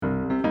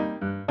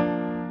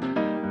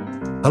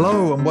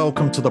Hello and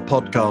welcome to the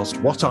podcast,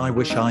 What I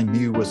Wish I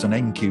Knew as an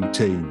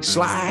NQT/ECT,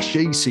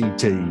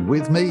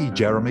 with me,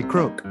 Jeremy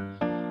Crook.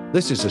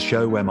 This is a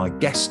show where my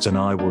guests and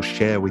I will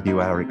share with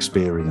you our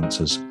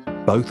experiences,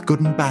 both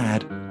good and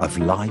bad, of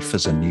life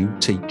as a new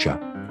teacher.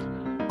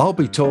 I'll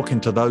be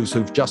talking to those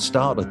who've just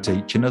started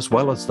teaching as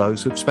well as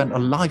those who've spent a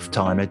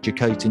lifetime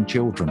educating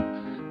children.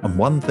 And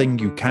one thing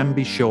you can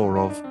be sure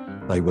of,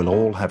 they will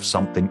all have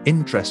something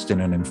interesting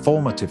and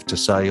informative to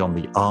say on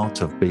the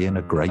art of being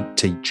a great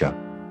teacher.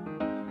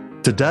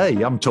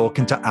 Today, I'm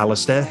talking to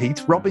Alastair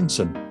Heath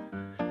Robinson.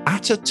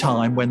 At a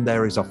time when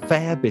there is a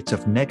fair bit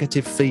of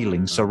negative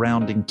feeling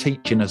surrounding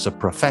teaching as a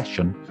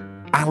profession,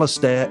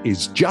 Alastair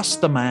is just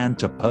the man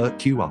to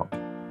perk you up.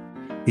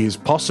 He is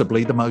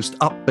possibly the most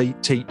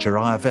upbeat teacher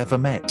I have ever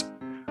met,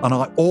 and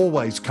I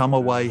always come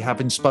away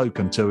having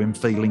spoken to him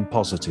feeling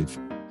positive.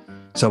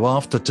 So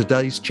after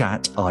today's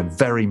chat, I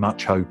very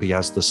much hope he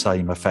has the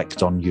same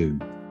effect on you.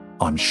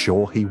 I'm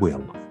sure he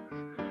will.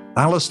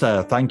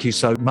 Alastair, thank you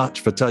so much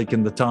for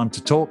taking the time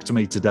to talk to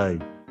me today.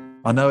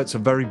 I know it's a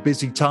very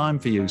busy time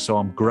for you, so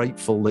I'm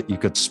grateful that you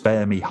could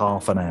spare me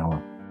half an hour.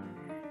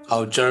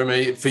 Oh,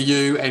 Jeremy, for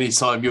you,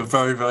 anytime. You're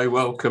very, very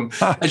welcome.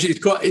 Actually,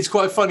 it's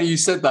quite funny you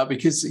said that,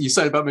 because you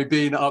said about me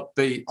being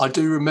upbeat. I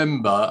do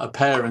remember a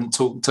parent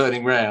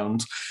turning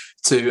round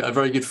to a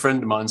very good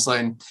friend of mine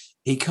saying,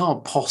 he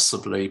can't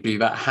possibly be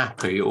that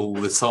happy all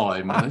the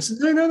time. And I said,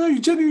 no, he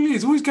genuinely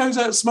is. Always goes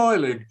out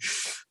smiling.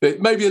 But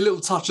maybe a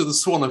little touch of the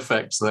swan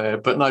effect there.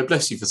 But no,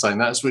 bless you for saying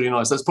that. That's really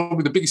nice. That's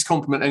probably the biggest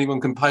compliment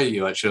anyone can pay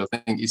you, actually, I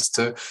think, is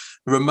to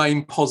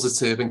remain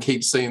positive and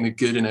keep seeing the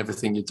good in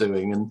everything you're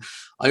doing. And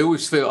I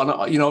always feel,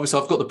 obviously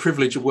I've got the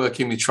privilege of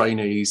working with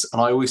trainees,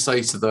 and I always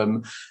say to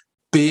them,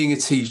 being a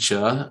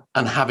teacher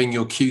and having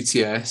your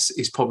QTS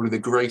is probably the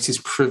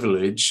greatest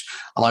privilege.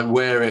 And I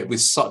wear it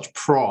with such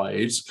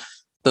pride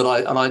that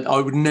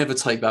I would never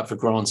take that for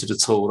granted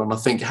at all. And I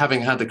think having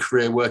had a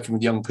career working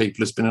with young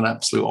people has been an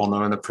absolute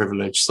honour and a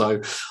privilege.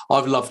 So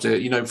I've loved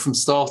it. From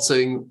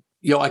starting,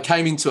 I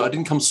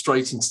didn't come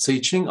straight into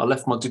teaching. I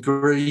left my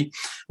degree,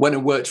 went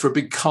and worked for a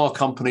big car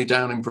company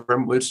down in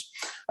Brentwood,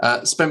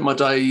 spent my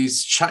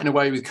days chatting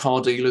away with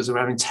car dealers who are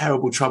having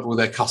terrible trouble with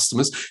their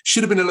customers.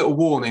 Should have been a little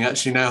warning,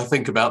 actually, now I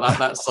think about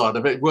that side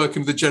of it,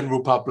 working with the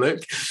general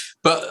public.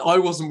 But I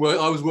was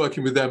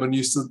working with them and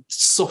used to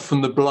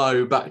soften the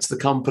blow back to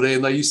the company.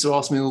 And they used to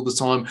ask me all the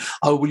time,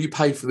 oh, will you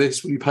pay for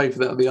this? Will you pay for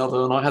that or the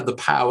other? And I had the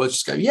power to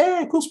just go,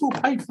 yeah, of course, we'll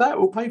pay for that.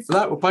 We'll pay for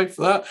that. We'll pay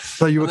for that.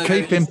 So you were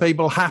keeping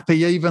people happy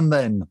even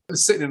then?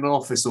 Sitting in an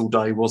office all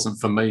day wasn't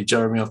for me,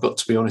 Jeremy, I've got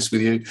to be honest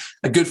with you.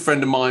 A good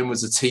friend of mine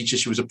was a teacher.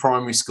 She was a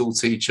primary school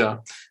teacher.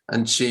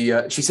 And she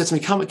said to me,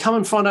 come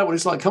and find out what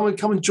it's like. Come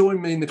and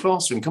join me in the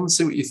classroom. Come and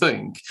see what you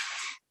think.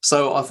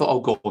 So I thought,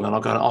 oh, go on then.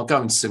 I'll go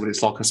and see what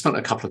it's like. I spent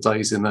a couple of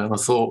days in there and I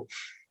thought,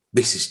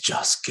 this is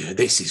just good.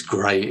 This is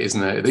great,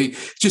 isn't it?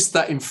 Just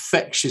that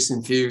infectious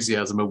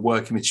enthusiasm of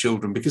working with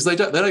children, because they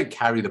don't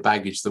carry the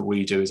baggage that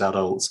we do as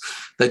adults.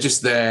 They're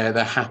just there.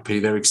 They're happy.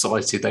 They're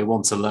excited. They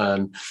want to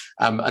learn.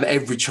 And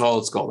every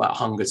child's got that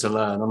hunger to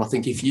learn. And I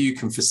think if you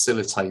can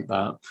facilitate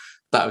that,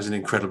 that was an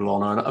incredible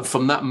honour. And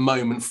from that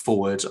moment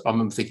forward, I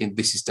remember thinking,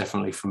 this is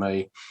definitely for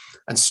me.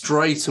 And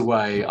straight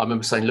away, I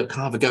remember saying, look,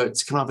 can I have a go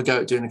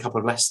at doing a couple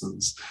of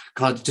lessons?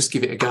 Can I just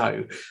give it a go?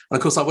 And of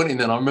course, I went in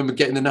there and I remember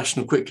getting the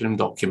national curriculum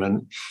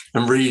document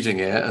and reading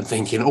it and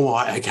thinking, all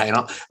right, okay.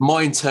 And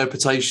my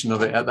interpretation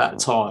of it at that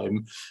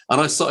time,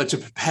 and I started to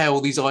prepare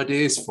all these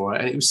ideas for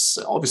it. And it was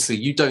obviously,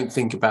 you don't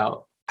think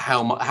about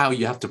how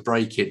you have to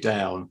break it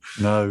down.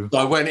 No. So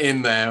I went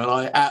in there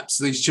and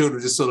these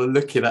children just sort of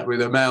looking at me with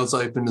their mouths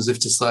open as if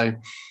to say,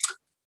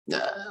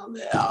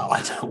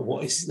 I don't know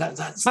what is that.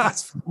 That's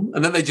fun.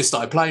 And then they just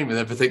started playing with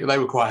everything. They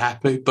were quite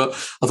happy, but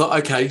I thought,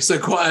 okay, so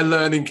quite a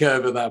learning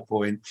curve at that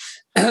point.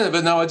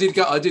 But no, I did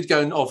go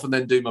off and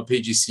then do my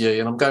PGCE,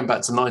 and I'm going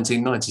back to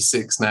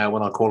 1996 now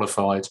when I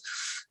qualified.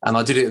 And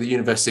I did it at the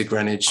University of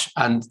Greenwich.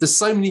 And there's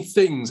so many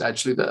things,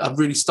 actually, that have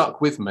really stuck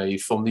with me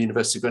from the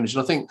University of Greenwich.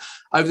 And I think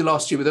over the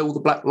last year, with all the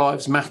Black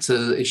Lives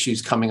Matter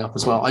issues coming up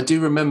as well, I do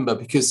remember,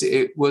 because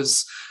it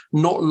was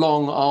not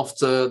long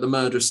after the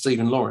murder of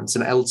Stephen Lawrence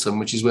in Eltham,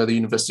 which is where the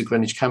University of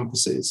Greenwich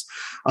campus is.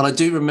 And I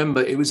do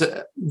remember it was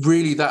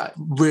really that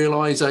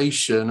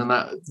realisation and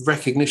that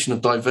recognition of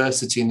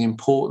diversity and the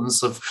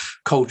importance of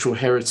cultural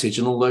heritage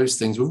and all those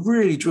things were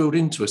really drilled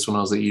into us when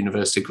I was at the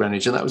University of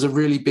Greenwich. And that was a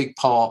really big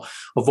part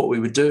of what we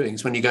were doing,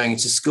 is when you're going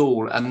into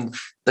school. And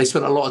they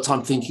spent a lot of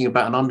time thinking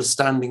about and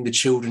understanding the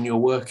children you're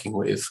working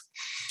with.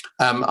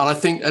 And I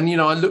think,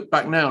 I look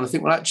back now and I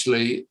think, well,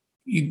 actually,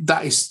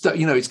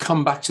 it's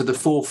come back to the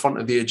forefront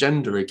of the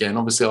agenda again,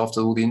 obviously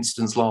after all the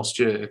incidents last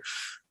year.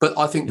 But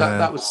I think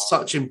that was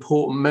such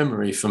important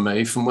memory for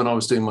me from when I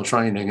was doing my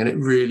training, and it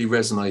really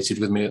resonated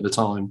with me at the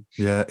time.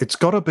 Yeah, it's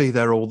got to be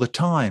there all the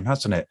time,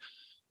 hasn't it?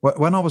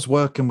 When I was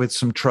working with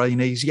some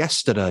trainees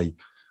yesterday,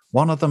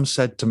 one of them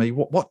said to me,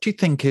 what do you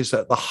think is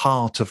at the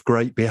heart of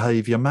great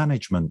behaviour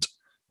management?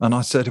 And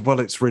I said,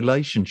 well, it's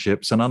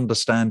relationships and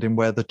understanding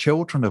where the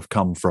children have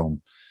come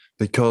from,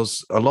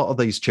 because a lot of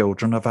these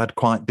children have had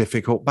quite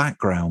difficult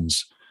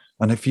backgrounds.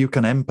 And if you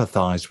can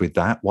empathise with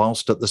that,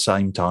 whilst at the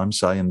same time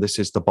saying this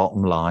is the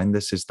bottom line,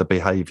 this is the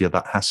behaviour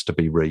that has to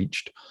be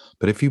reached.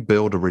 But if you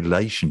build a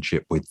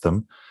relationship with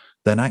them,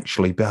 then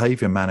actually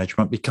behaviour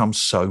management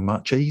becomes so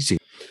much easier.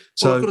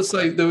 So well, I've got to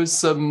say, there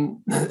was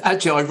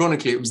actually,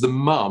 ironically, it was the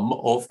mum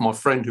of my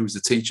friend who was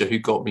a teacher who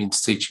got me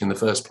into teaching in the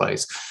first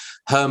place.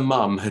 Her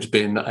mum had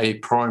been a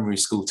primary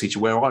school teacher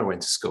where I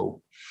went to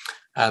school.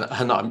 And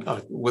her name,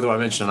 whether I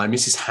mention her name,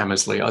 Mrs.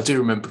 Hammersley, I do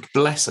remember,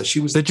 bless her. She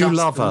was. Did you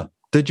love her?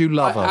 Did you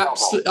love her?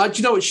 Absolutely. Do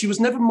you know what? She was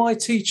never my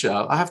teacher,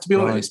 I have to be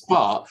honest,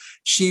 but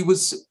she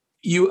was.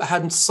 You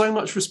had so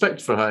much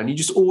respect for her and you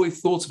just always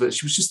thought of it.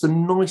 She was just the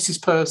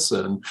nicest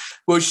person.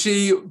 Well,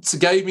 she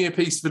gave me a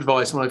piece of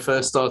advice when I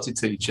first started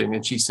teaching.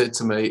 And she said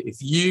to me, if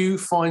you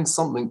find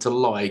something to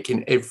like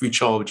in every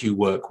child you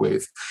work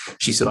with,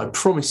 she said, I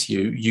promise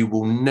you, you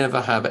will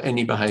never have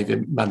any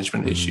behaviour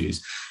management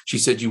issues. She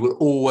said, you will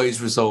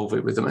always resolve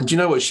it with them. And do you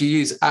know what? She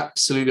is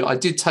absolutely, I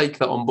did take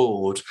that on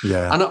board.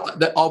 Yeah. And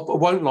I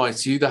won't lie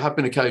to you, there have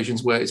been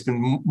occasions where it's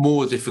been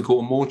more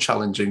difficult and more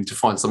challenging to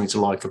find something to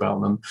like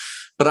about them.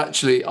 But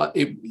actually,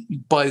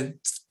 by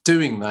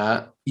doing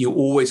that, you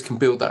always can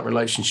build that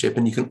relationship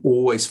and you can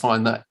always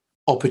find that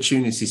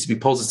opportunities to be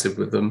positive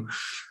with them.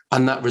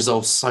 And that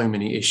resolves so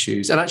many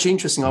issues. And actually,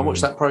 interesting, I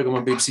watched that programme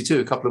on BBC Two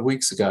a couple of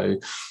weeks ago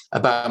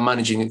about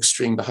managing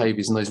extreme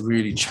behaviours and those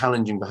really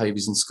challenging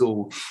behaviours in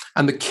school.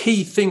 And the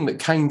key thing that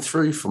came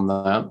through from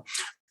that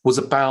was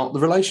about the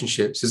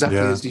relationships, exactly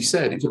as you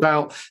said. It's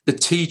about the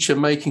teacher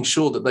making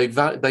sure that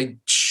they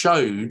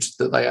showed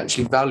that they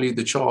actually valued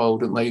the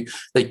child and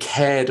they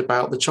cared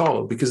about the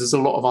child, because there's a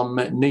lot of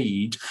unmet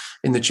need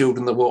in the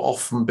children that will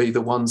often be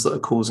the ones that are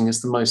causing us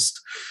the most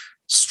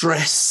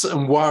stress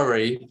and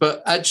worry.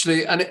 But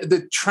actually, and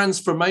the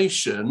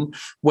transformation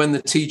when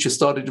the teacher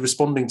started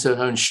responding to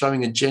her and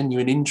showing a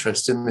genuine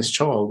interest in this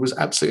child was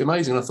absolutely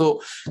amazing. I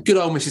thought, good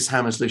old Mrs.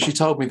 Hammersley, she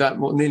told me that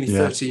nearly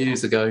 30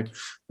 years ago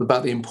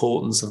about the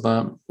importance of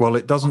that. Well,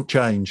 it doesn't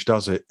change,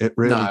 does it? It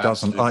really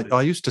doesn't.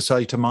 I used to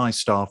say to my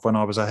staff when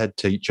I was a head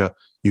teacher,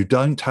 you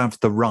don't have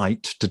the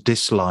right to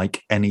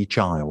dislike any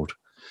child.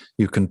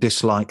 You can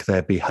dislike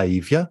their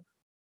behaviour,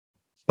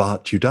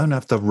 but you don't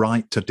have the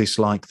right to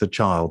dislike the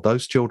child.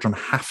 Those children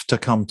have to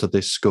come to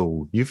this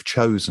school. You've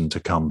chosen to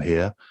come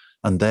here,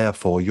 and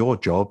therefore your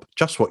job,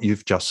 just what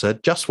you've just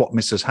said, just what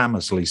Mrs.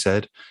 Hammersley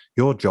said,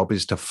 your job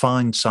is to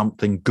find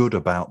something good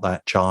about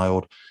that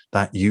child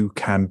that you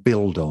can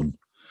build on,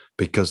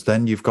 because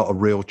then you've got a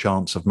real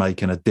chance of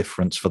making a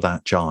difference for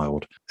that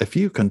child. If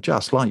you can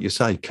just, like you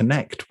say,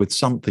 connect with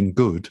something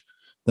good,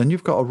 then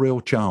you've got a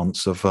real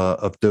chance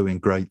of doing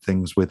great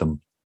things with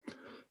them.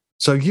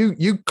 So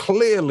you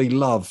clearly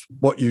love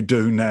what you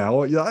do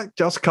now. That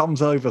just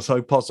comes over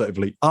so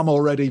positively. I'm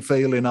already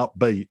feeling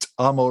upbeat.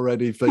 I'm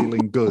already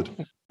feeling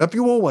good. Have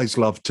you always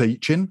loved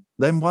teaching?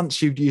 Then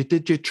once you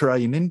did your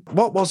training,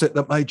 what was it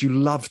that made you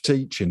love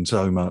teaching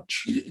so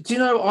much? Do you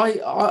know,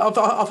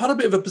 I've had a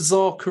bit of a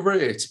bizarre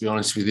career, to be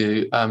honest with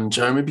you,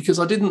 Jeremy, because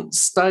I didn't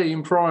stay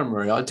in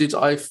primary.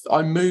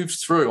 I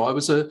moved through. I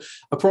was a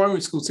primary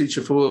school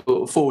teacher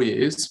for 4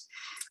 years.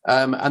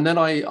 And then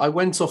I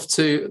went off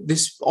to,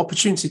 this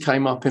opportunity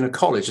came up in a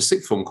college, a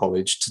sixth form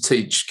college, to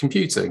teach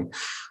computing.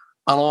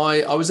 And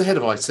I was the head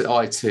of IT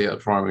at a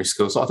primary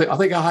school. So I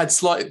think I had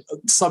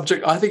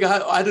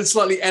I had a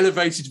slightly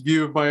elevated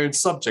view of my own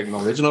subject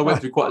knowledge. And I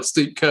went through quite a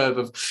steep curve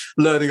of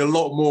learning a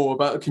lot more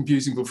about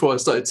computing before I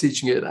started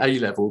teaching it at A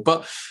level.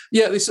 But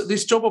yeah,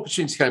 this job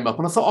opportunity came up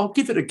and I thought, I'll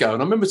give it a go.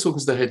 And I remember talking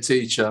to the head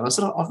teacher and I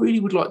said, I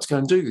really would like to go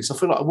and do this. I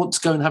feel like I want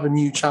to go and have a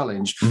new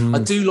challenge. I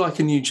do like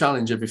a new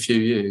challenge every few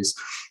years.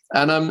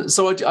 And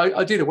so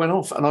I did. I went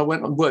off and I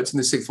went and worked in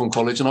the sixth form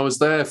college, and I was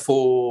there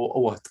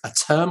for a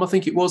term, I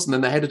think it was. And then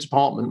the head of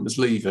department was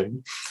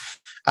leaving,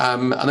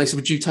 and they said,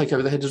 "Would you take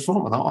over the head of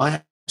department?"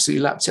 I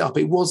absolutely lapped it up.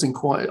 It was in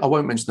quite. I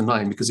won't mention the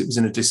name because it was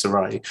in a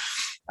disarray,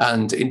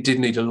 and it did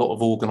need a lot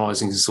of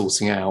organising and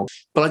sorting out.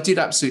 But I did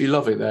absolutely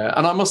love it there.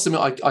 And I must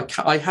admit,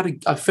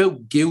 I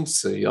felt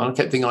guilty. I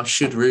kept thinking I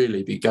should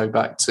really go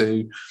back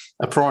to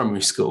a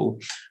primary school,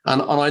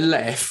 and I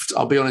left,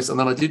 I'll be honest, and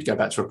then I did go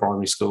back to a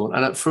primary school,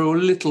 and for a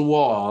little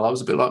while I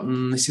was a bit like,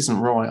 this isn't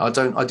right.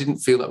 I didn't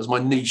feel that was my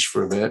niche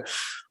for a bit.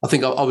 I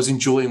think I was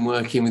enjoying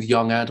working with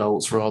young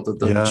adults rather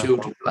than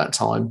children at that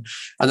time.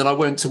 And then I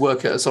went to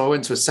I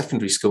went to a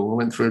secondary school. I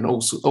went through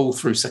all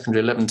through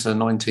secondary, 11 to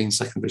 19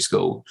 secondary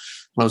school,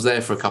 and I was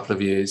there for a couple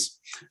of years.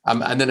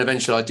 And then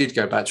eventually I did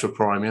go back to a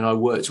primary, and I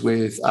worked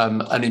with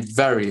a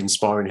very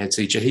inspiring head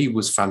teacher. He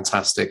was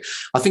fantastic.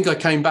 I think I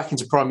came back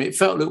into primary. It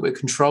felt a little bit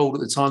controlled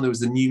at the time. There was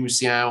the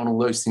numeracy hour and all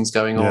those things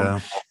going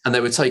on, and they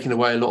were taking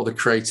away a lot of the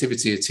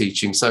creativity of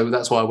teaching. So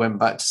that's why I went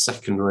back to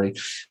secondary.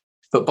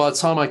 But by the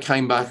time I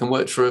came back and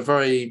worked for a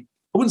very,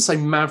 I wouldn't say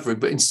maverick,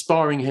 but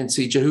inspiring head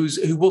teacher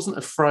who wasn't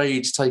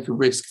afraid to take a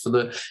risk for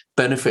the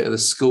benefit of the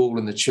school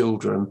and the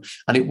children.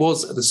 And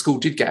the school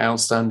did get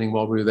outstanding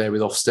while we were there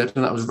with Ofsted,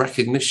 and that was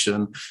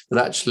recognition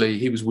that actually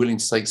he was willing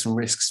to take some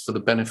risks for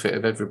the benefit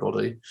of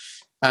everybody.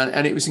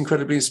 And it was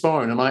incredibly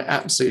inspiring, and I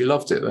absolutely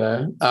loved it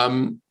there.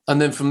 And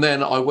then from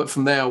there, I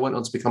went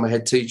on to become a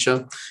head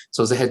teacher.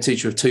 So I was a head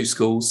teacher of 2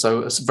 schools,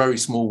 so a very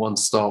small one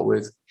to start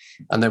with,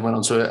 and then went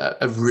on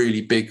to a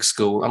really big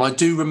school. And I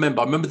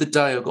remember the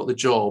day I got the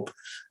job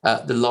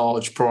at the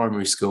large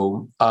primary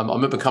school. I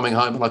remember coming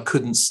home and I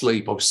couldn't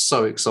sleep. I was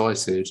so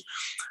excited.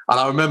 And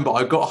I remember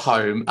I got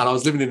home and I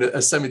was living in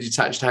a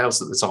semi-detached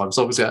house at the time.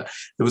 So obviously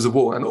there was a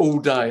wall, and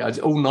all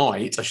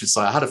night, I should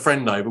say, I had a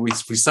friend over. We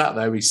sat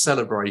there, we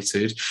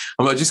celebrated,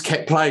 and I just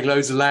kept playing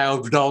loads of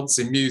loud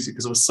dancing music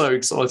because I was so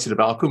excited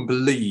about it. I couldn't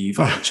believe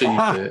I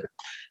achieved it.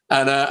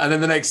 And then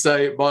the next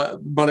day,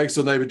 my next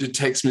door neighbour did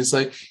text me and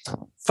say,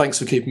 "Thanks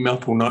for keeping me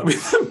up all night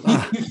with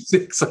the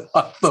music." So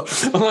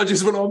I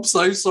just went, "I'm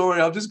so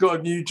sorry. I've just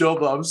got a new job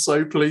that I'm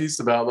so pleased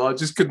about that I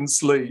just couldn't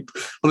sleep."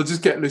 And I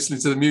just kept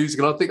listening to the music,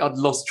 and I think I'd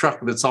lost track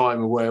of the time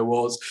and where it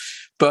was.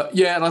 But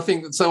yeah, and I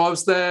think so. I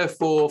was there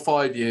for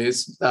 5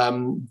 years.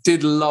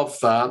 Did love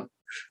that.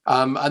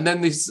 And then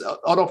this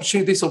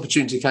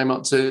opportunity came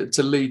up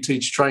to lead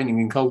teacher training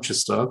in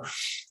Colchester.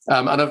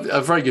 And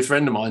a very good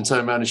friend of mine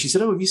turned around and she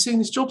said, "Oh, have you seen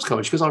this jobs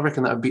coming?" She goes, "I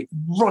reckon that would be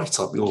right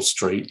up your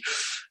street."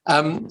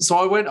 So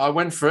I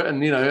went for it,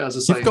 and as I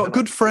say, you've got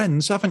good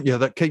friends, haven't you?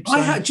 That keep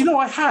saying, do you know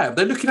I have?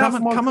 They're looking out for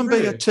my come career.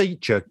 and be a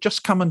teacher.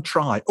 Just come and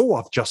try. Oh,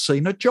 I've just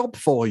seen a job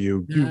for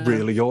you. Yeah. You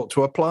really ought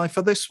to apply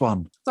for this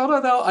one.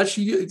 No,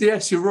 actually,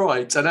 yes, you're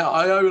right, and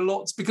I owe a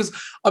lot because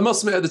I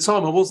must admit at the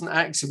time I wasn't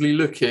actively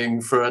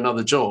looking for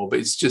another job.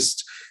 It's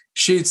just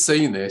she'd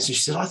seen this and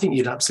she said, "I think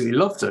you'd absolutely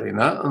love doing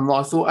that." And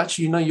I thought,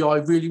 actually, I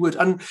really would.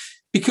 And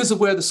because of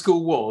where the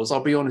school was,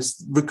 I'll be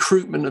honest,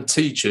 recruitment of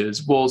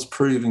teachers was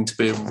proving to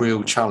be a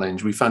real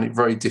challenge. We found it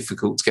very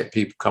difficult to get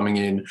people coming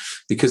in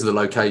because of the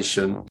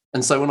location.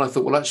 And so when I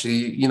thought, well,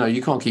 actually,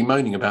 you can't keep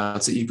moaning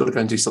about it. You've got to go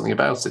and do something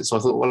about it. So I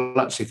thought, well,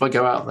 actually, if I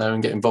go out there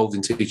and get involved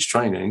in teacher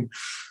training,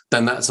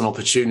 then that's an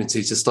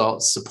opportunity to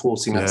start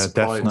supporting that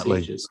supply of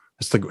teachers.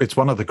 It's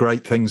one of the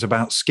great things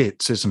about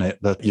skits, isn't it?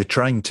 That you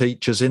train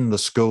teachers in the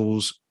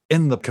schools,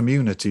 in the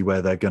community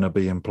where they're going to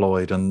be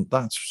employed. And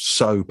that's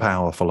so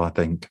powerful, I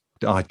think.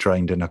 I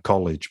trained in a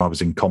college. I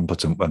was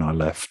incompetent when I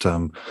left.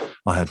 I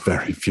had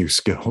very few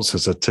skills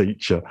as a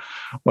teacher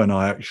when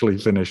I actually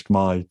finished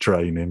my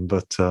training.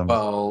 But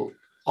well,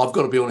 I've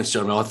got to be honest,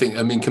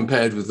 Jeremy.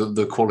 Compared with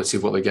the quality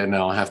of what they get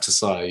now, I have to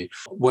say,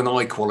 when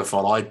I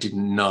qualified, I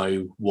didn't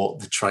know what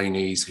the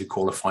trainees who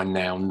qualify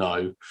now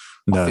know.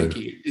 No, I think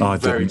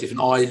it's very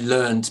different. I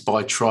learned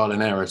by trial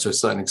and error to a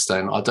certain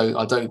extent. I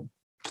don't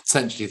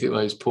potentially think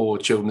those poor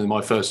children in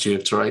my first year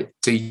of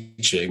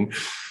teaching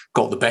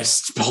got the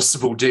best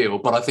possible deal,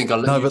 but I think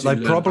but they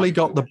probably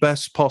got the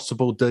best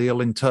possible deal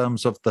in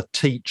terms of the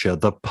teacher,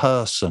 the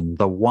person,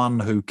 the one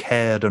who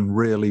cared and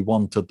really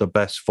wanted the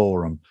best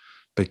for them.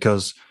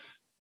 Because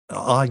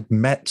I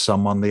met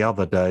someone the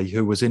other day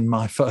who was in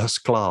my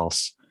first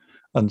class,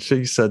 and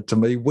she said to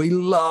me, "We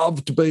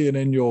loved being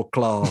in your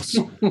class."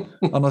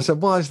 And I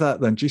said, "Why is that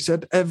then?" She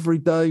said, "Every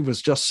day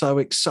was just so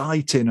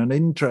exciting and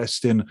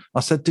interesting." I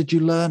said, "Did you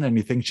learn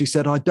anything?" She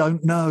said, "I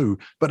don't know,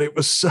 but it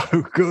was so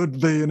good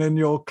being in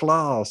your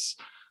class."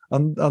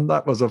 And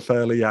that was a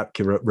fairly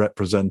accurate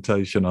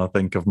representation, I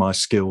think, of my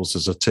skills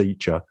as a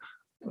teacher.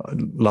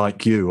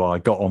 Like you, I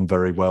got on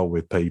very well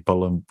with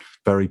people and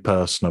very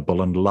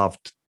personable and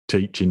loved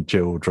teaching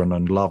children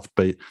and loved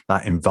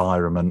that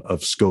environment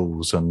of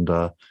schools, and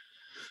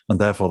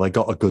therefore they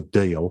got a good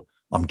deal.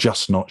 I'm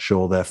just not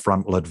sure their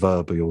frontal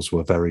adverbials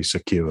were very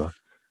secure.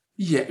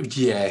 Yeah,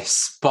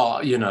 yes,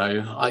 but you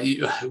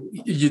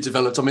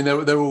developed.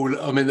 They're all.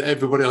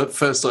 Everybody I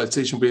first started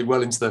teaching will be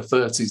well into their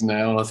 30s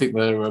now, and I think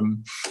they're.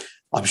 I'm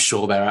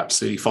sure they're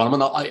absolutely fine.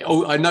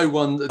 I know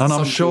one, and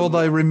I'm sure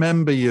they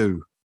remember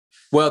you.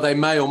 Well, they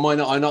may or may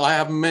not. I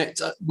haven't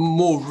met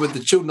more with the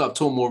children I've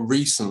taught more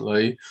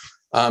recently.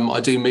 I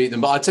do meet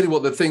them. But I tell you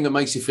what, the thing that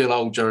makes you feel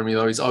old, Jeremy,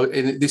 though, is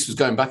this was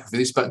going back,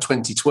 this about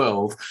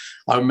 2012.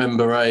 I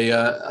remember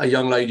a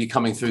young lady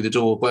coming through the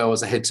door where I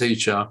was a head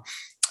teacher,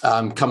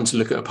 come to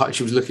look at a post.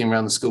 She was looking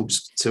around the school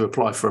to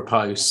apply for a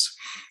post.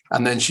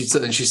 And then she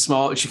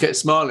smiled. She kept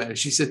smiling. And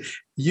she said,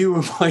 "You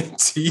were my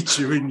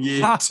teacher in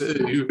year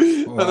 2."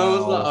 Wow. And I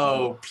was like,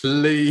 "Oh,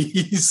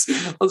 please!"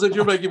 I said,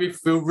 "You're making me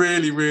feel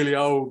really, really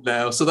old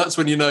now." So that's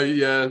when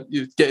you're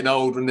getting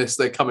old when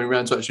they're coming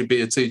around to actually be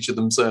a teacher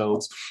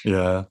themselves.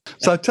 Yeah.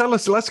 So tell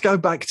us. Let's go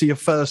back to your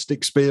first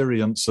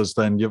experiences.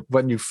 Then,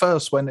 when you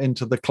first went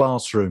into the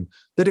classroom,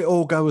 did it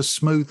all go as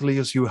smoothly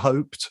as you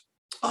hoped?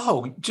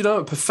 Oh, do you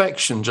know,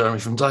 perfection, Jeremy,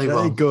 from day one.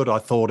 Very good. I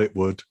thought it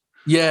would.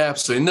 Yeah,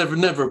 absolutely.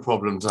 Never a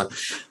problem.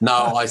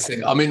 No, I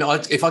think,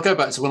 if I go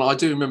back to when I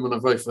do remember when I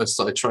very first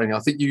started training, I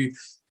think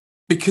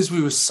because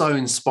we were so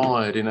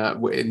inspired I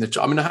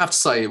have to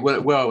say,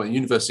 where I went,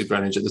 University of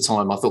Greenwich at the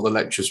time, I thought the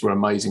lectures were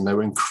amazing. They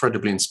were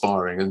incredibly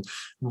inspiring and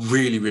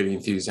really, really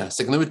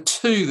enthusiastic. And there were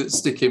 2 that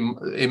stick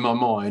in my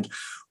mind.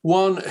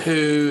 One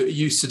who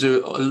used to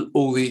do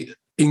all the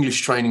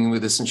English training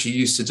with us, and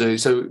she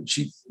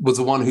was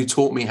the one who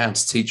taught me how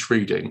to teach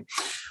reading.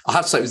 I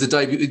have to say it was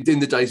in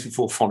the days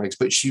before phonics,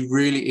 but she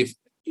really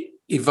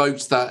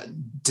evoked that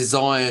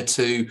desire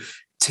to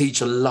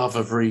teach a love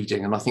of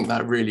reading, and I think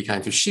that really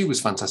came through. She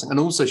was fantastic, and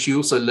also she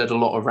led a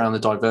lot around the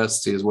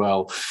diversity as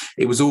well.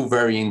 It was all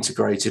very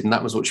integrated, and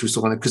that was what she was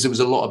talking about, because it was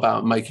a lot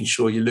about making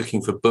sure you're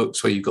looking for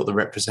books where you've got the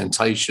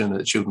representation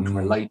that children can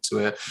relate to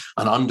it,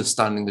 and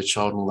understanding the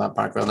child and all that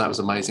background. That was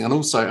amazing. And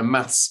also a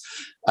maths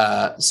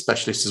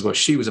specialist as well.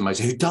 She was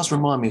amazing, who does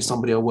remind me of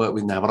somebody I work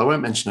with now, but I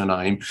won't mention her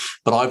name.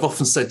 But I've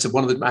often said to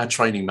one of our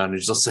training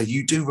managers, I'll say,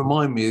 you do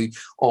remind me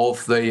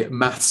of the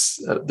maths,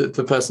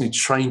 the person who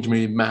trained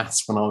me in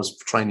maths when I was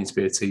training to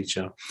be a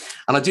teacher.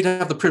 And I did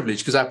have the privilege,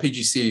 because our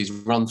PGCE is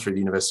run through the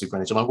University of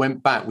Greenwich, and I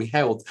went back, we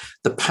held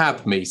the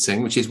PAB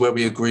meeting, which is where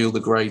we agree all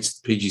the grades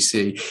to the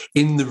PGCE,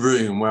 in the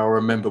room where I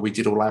remember we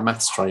did all our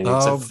maths training.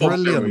 Oh, so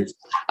brilliant.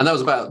 And that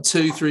was about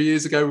 2-3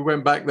 years ago. We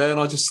went back there, and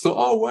I just thought,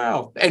 oh,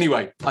 wow.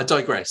 Anyway, I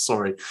digress.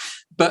 Sorry.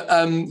 But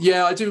I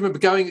do remember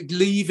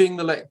leaving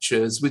the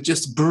lectures with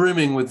just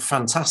brimming with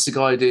fantastic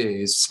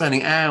ideas,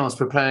 spending hours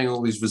preparing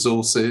all these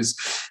resources,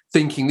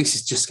 thinking this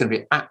is just going to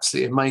be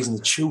absolutely amazing.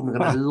 The children are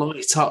going to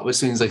light up as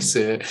soon as they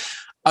see it.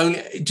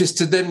 Only just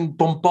to then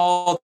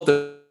bombard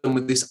them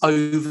with this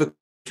over-resource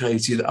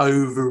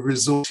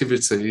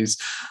activities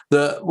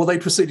that, well, they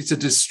proceeded to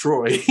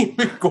destroy,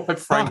 quite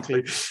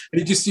frankly. And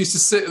you just used to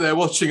sit there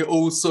watching it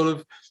all sort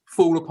of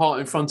fall apart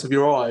in front of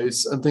your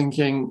eyes and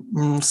thinking,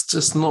 it's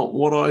just not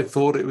what I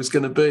thought it was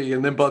going to be.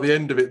 And then by the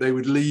end of it, they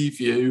would leave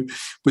you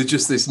with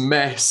just this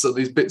mess of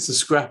these bits of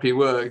scrappy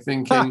work,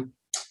 thinking,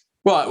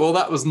 right, well,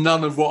 that was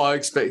none of what I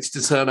expected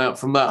to turn out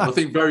from that. And I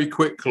think very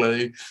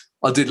quickly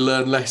I did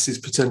learn less is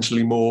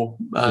potentially more.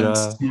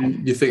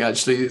 And you think,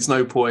 actually, it's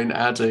no point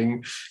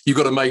adding. You've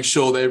got to make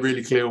sure they're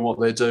really clear on what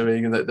they're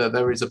doing, and that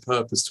there is a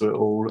purpose to it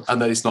all,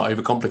 and that it's not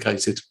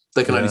overcomplicated.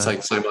 They can only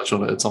take so much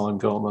on at a time,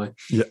 can't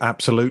they? Yeah,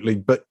 absolutely.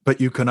 But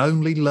you can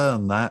only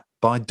learn that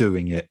by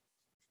doing it.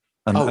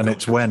 And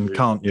it's when,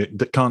 can't you?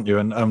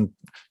 And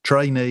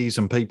trainees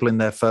and people in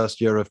their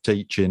first year of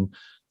teaching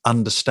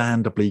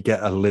understandably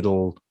get a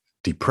little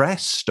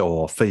depressed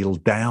or feel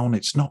down.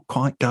 It's not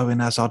quite going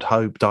as I'd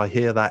hoped. I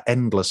hear that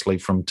endlessly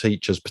from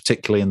teachers,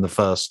 particularly in the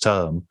first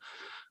term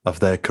of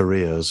their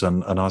careers.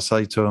 And I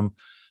say to them,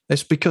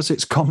 it's because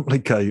it's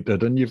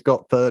complicated and you've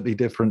got 30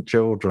 different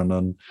children,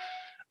 and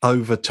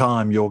over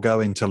time you're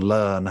going to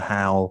learn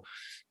how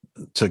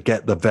to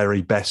get the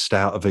very best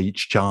out of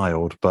each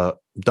child. But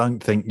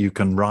don't think you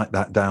can write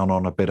that down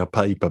on a bit of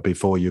paper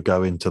before you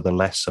go into the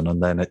lesson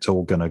and then it's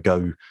all going to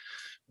go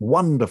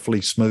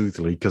wonderfully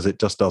smoothly, because it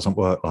just doesn't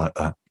work like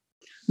that.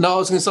 No, I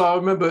was going to say, I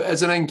remember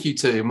as an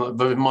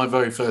NQT, my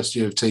very first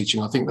year of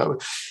teaching, I think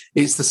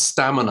it's the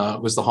stamina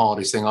was the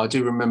hardest thing. I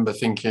do remember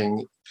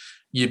thinking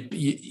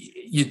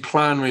you'd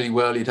plan really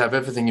well, you'd have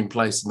everything in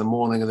place in the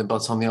morning, and then by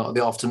the time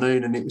the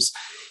afternoon, and it was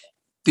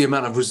the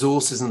amount of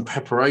resources and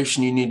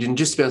preparation you needed, and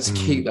just to be able to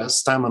keep that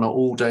stamina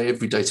all day,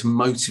 every day, to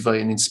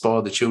motivate and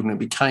inspire the children. It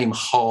became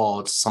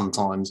hard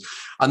sometimes.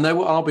 And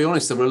I'll be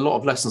honest, there were a lot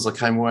of lessons I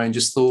came away and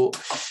just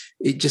thought,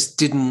 it just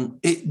didn't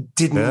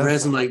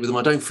resonate with them.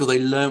 I don't feel they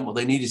learned what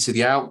they needed to.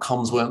 The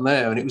outcomes weren't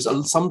there. And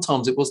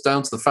sometimes it was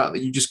down to the fact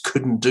that you just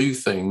couldn't do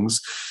things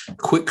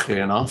quickly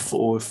enough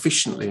or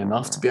efficiently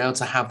enough to be able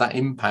to have that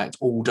impact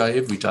all day,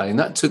 every day. And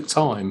that took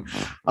time.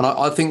 And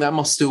I think that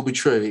must still be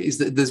true, is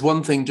that there's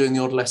one thing doing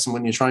the odd lesson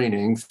when you're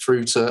training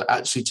through to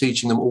actually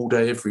teaching them all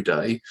day, every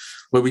day,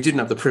 where we didn't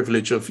have the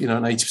privilege of, an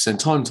 80%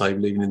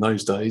 timetable even in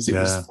those days. It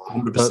was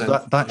 100%.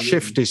 But that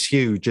shift is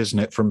huge, isn't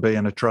it, from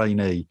being a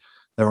trainee?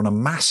 They're on a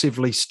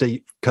massively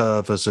steep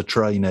curve as a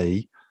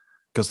trainee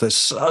because there's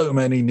so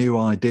many new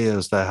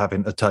ideas they're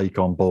having to take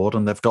on board,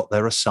 and they've got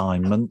their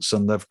assignments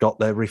and they've got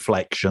their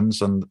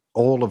reflections and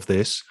all of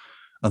this.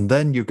 And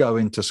then you go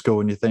into school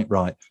and you think,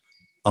 right,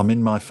 I'm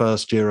in my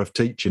first year of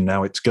teaching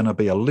now. It's going to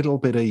be a little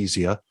bit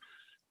easier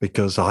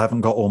because I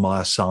haven't got all my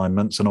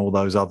assignments and all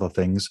those other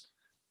things.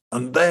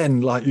 And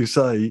then, like you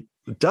say,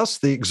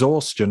 just the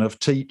exhaustion of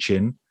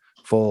teaching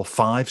for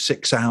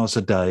 5-6 hours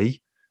a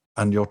day,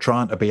 and you're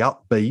trying to be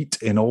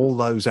upbeat in all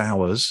those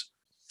hours,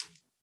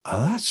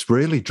 that's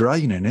really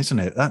draining, isn't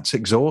it? That's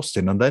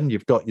exhausting. And then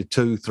you've got your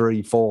 2,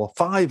 3, 4,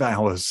 5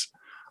 hours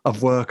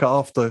of work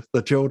after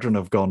the children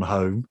have gone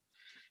home.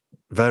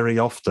 Very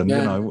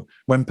often,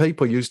 when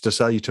people used to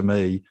say to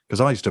me,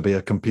 because I used to be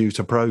a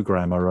computer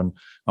programmer, and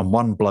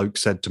one bloke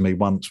said to me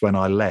once when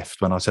I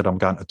left, when I said I'm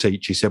going to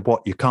teach, he said,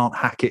 "What, you can't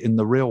hack it in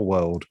the real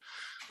world?"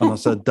 And I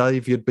said,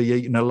 "Dave, you'd be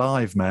eaten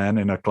alive, man,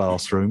 in a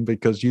classroom,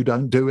 because you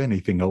don't do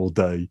anything all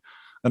day.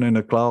 And in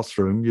a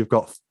classroom, you've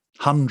got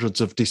hundreds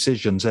of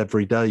decisions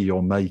every day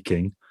you're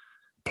making.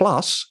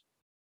 Plus,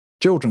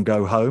 children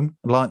go home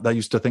like they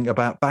used to think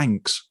about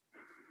banks.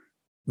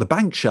 The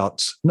bank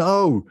shuts.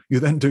 No, you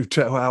then do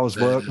 2 hours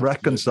work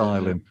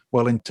reconciling.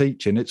 Well, in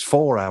teaching, it's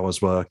 4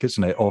 hours work,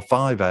 isn't it? Or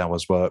 5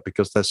 hours work,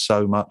 because there's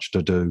so much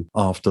to do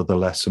after the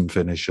lesson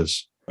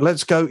finishes.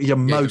 Let's go to your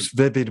most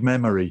vivid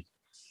memory.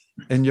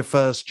 In your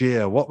first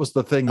year, what was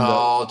the thing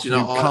that you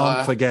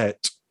can't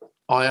forget?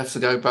 I have to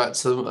go back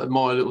to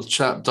my little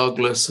chap,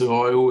 Douglas, who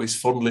I always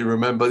fondly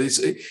remember. It's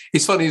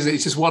funny, isn't it?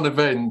 It's just one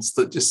event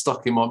that just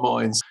stuck in my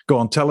mind. Go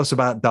on, tell us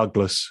about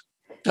Douglas.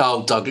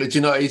 Oh, Douglas,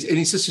 you know,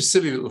 he's such a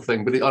silly little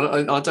thing, but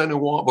I don't know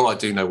why. Well, I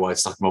do know why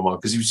it's stuck in my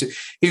mind, because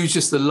he was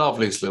just the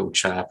loveliest little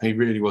chap. He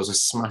really was a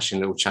smashing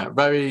little chap.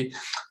 Very,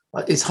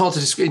 it's hard to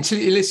describe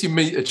unless you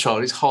meet a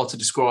child. It's hard to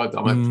describe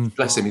them. I mean,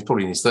 bless him, he's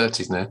probably in his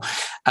 30s now.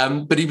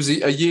 But he was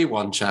a year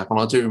one chap, and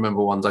I do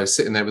remember one day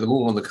sitting there with them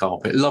all on the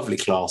carpet. Lovely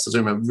class. I do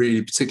remember,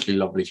 really particularly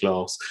lovely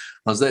class.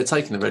 I was there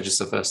taking the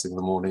register first thing in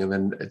the morning, and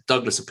then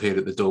Douglas appeared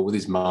at the door with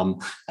his mum,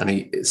 and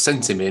he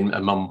sent him in,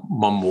 and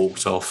mum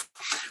walked off.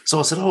 So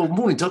I said, "Oh,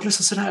 morning, Douglas."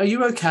 I said, "Are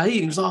you okay?" And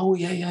he was like, "Oh,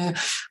 yeah."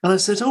 And I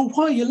said, "Oh,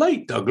 why are you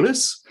late,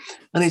 Douglas?"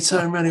 And he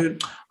turned around and he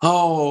went,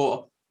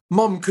 "Oh,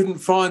 Mum couldn't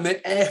find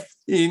the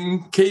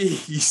F-in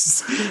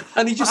keys."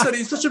 And he just said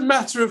it in such a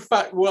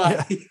matter-of-fact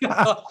way.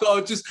 Yeah.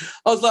 I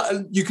was like,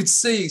 and you could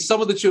see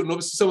some of the children,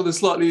 obviously some of the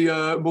slightly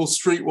more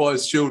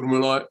streetwise children were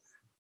like,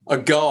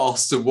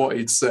 aghast at what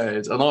he'd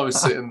said, and I was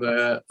sitting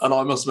there, and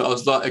I must admit,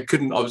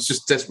 I was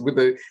just desperate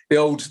with the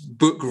old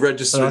book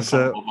register in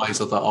front of my face.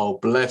 I thought, oh,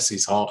 bless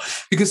his heart,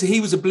 because he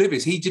was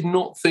oblivious. He did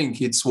not think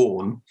he'd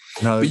sworn,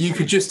 but you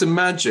could just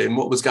imagine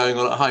what was going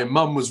on at home.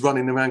 Mum was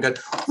running around going,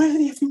 "Where are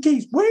the effing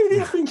keys? Where are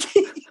the effing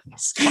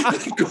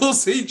keys?" Of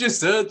course, he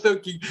just heard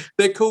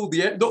they're called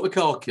not the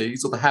car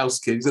keys or the house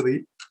keys, or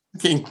the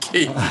keys.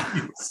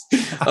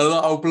 I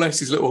thought, oh, bless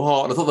his little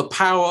heart. And I thought the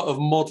power of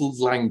modelled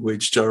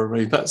language,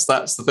 Jeremy, that's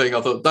the thing.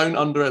 I thought, don't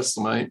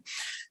underestimate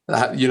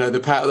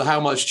the power, how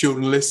much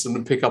children listen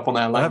and pick up on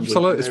our language.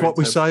 Absolutely. It's what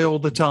we say all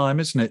the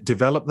time, isn't it?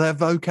 Develop their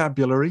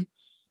vocabulary.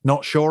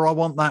 Not sure I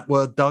want that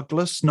word,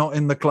 Douglas, not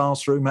in the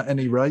classroom at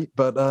any rate,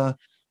 but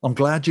I'm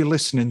glad you're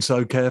listening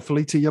so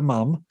carefully to your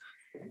mum.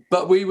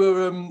 But we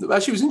were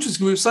actually, it was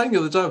interesting. We were saying the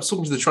other day, I was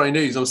talking to the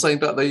trainees, I was saying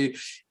about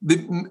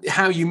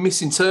how you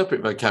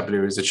misinterpret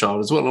vocabulary as a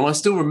child as well. And I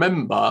still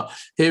remember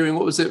hearing,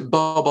 what was it,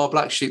 Bar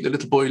Black Sheep, the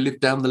little boy who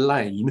lived down the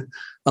lane.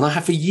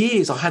 And for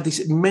years, I had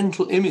this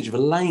mental image of a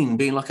lane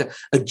being like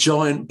a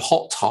giant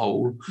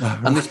pothole.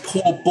 And this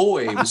poor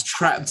boy was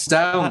trapped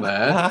down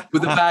there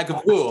with a bag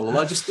of wool. And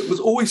I just was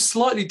always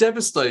slightly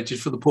devastated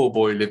for the poor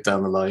boy who lived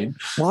down the lane.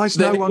 Why has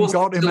no one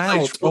got him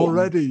out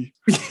already?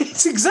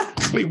 Yes,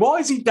 exactly. Why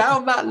is he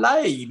down that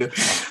lane?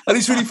 And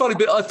it's really funny.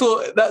 But I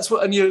thought that's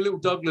what, and little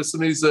Douglas,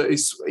 and he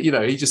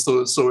just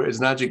saw it as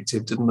an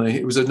adjective, didn't he?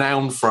 It was a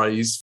noun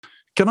phrase.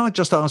 Can I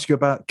just ask you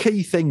about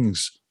key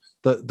things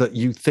that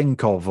you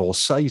think of or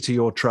say to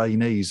your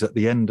trainees at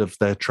the end of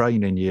their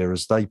training year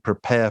as they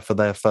prepare for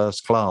their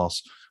first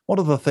class? What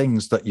are the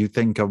things that you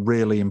think are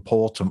really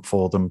important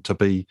for them to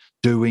be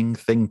doing,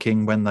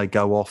 thinking when they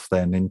go off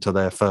then into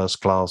their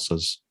first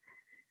classes?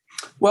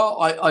 Well,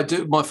 I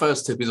do. My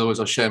first tip is always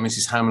I share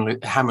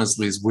Mrs.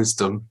 Hammersley's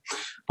wisdom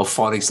of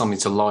finding something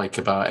to like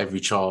about every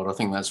child. I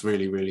think that's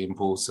really, really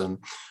important.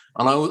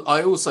 And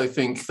I also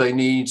think they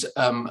need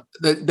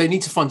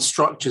to find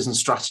structures and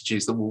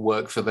strategies that will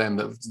work for them,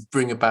 that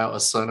bring about a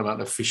certain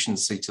amount of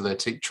efficiency to their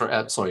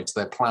to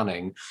their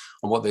planning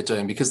on what they're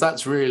doing, because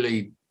that's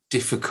really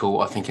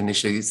difficult. I think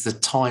initially it's the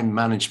time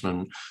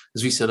management,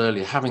 as we said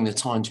earlier, having the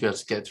time to be able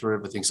to get through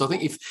everything. So I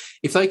think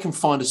if they can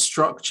find a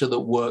structure that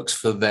works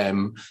for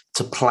them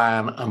to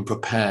plan and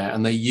prepare,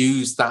 and they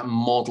use that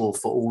model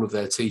for all of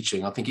their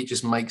teaching, I think it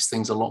just makes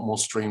things a lot more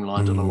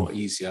streamlined and a lot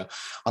easier.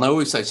 And I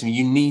always say to them,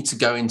 you need to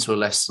go into a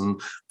lesson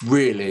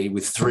really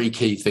with 3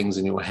 key things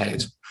in your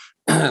head.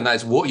 And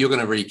that's what you're going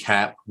to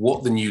recap,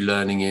 what the new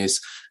learning is,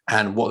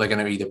 and what they're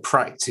going to either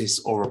practice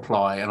or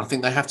apply. And I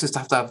think they have to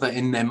have that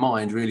in their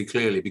mind really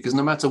clearly, because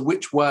no matter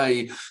which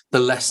way the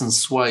lesson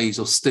sways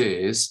or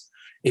steers,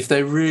 if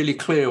they're really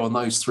clear on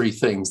those 3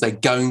 things, they're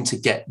going to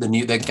get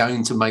they're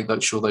going to make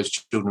sure those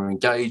children are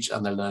engaged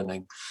and they're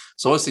learning.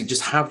 So I think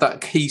just have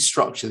that key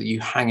structure that you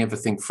hang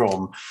everything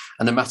from,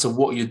 and no matter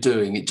what you're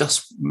doing, it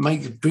just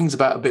brings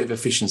about a bit of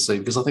efficiency,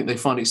 because I think they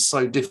find it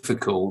so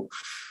difficult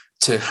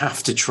to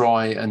have to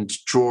try and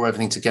draw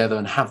everything together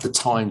and have the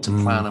time to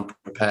plan and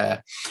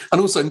prepare. And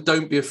also,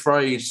 don't be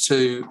afraid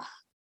to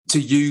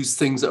use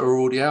things that are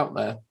already out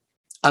there.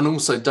 And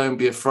also, don't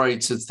be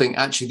afraid to think,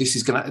 actually, this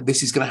is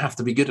gonna have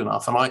to be good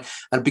enough.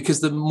 And because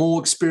the more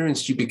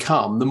experienced you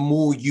become, the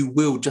more you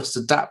will just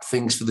adapt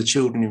things for the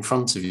children in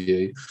front of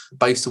you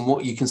based on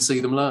what you can see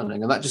them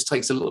learning. And that just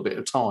takes a little bit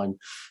of time,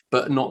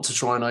 but not to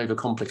try and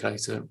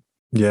overcomplicate it.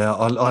 Yeah,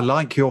 I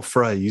like your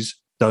phrase,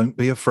 don't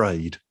be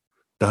afraid.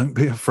 Don't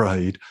be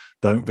afraid.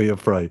 Don't be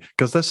afraid.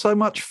 Because there's so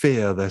much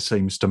fear, there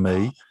seems to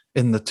me,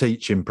 in the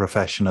teaching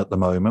profession at the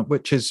moment,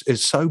 which is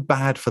so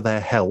bad for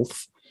their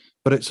health,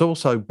 but it's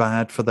also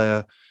bad for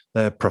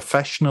their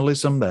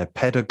professionalism, their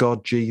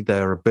pedagogy,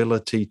 their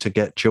ability to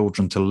get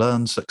children to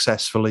learn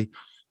successfully.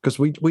 Because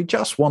we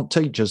just want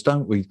teachers,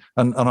 don't we?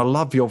 And I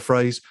love your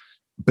phrase,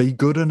 be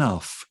good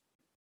enough.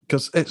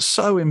 Because it's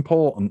so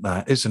important,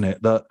 that, isn't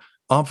it? That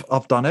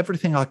I've done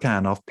everything I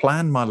can. I've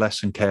planned my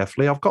lesson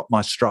carefully. I've got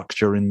my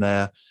structure in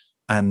there,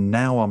 and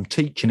now I'm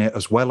teaching it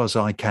as well as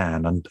I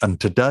can. And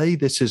today,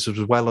 this is as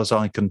well as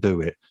I can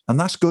do it. And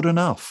that's good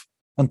enough.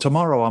 And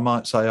tomorrow I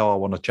might say, oh, I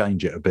want to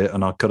change it a bit,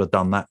 and I could have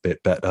done that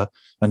bit better.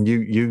 And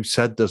you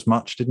said as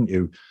much, didn't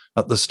you,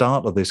 at the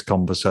start of this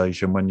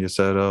conversation, when you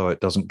said, oh, it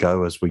doesn't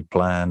go as we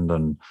planned.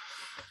 And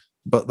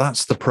But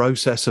that's the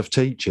process of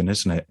teaching,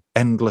 isn't it?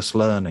 Endless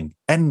learning,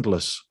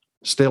 endless.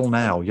 Still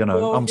now,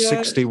 Well, I'm yeah.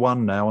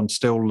 61 now and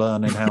still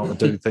learning how to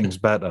do things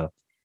better.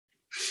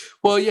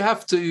 Well, you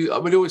have to. I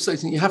mean, I always say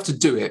you have to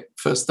do it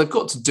first. They've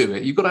got to do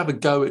it. You've got to have a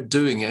go at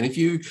doing it. And if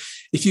you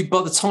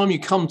by the time you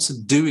come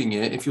to doing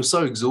it, if you're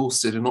so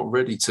exhausted and not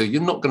ready to,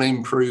 you're not going to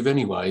improve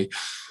anyway.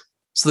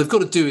 So they've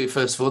got to do it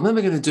first of all, and then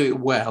they're going to do it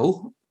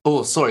well.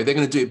 Or sorry, they're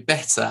going to do it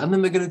better, and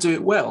then they're going to do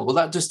it well. Well,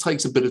 that just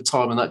takes a bit of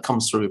time, and that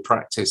comes through with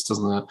practice,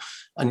 doesn't it?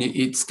 And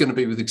it's going to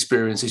be with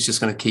experience. It's just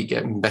going to keep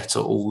getting better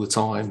all the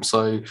time.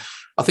 So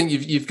I think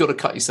you've got to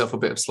cut yourself a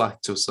bit of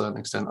slack to a certain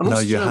extent. And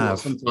also, No, you have.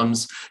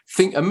 Sometimes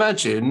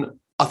imagine.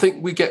 I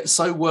think we get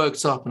so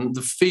worked up, and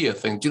the fear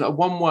thing. Do you know,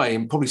 one way,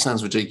 and probably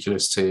sounds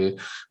ridiculous to you,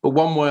 but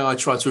one way I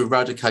try to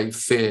eradicate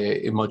fear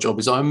in my job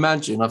is I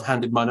imagine I've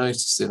handed my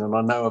notice in, and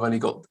I know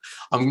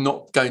I'm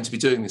not going to be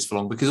doing this for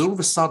long, because all of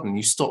a sudden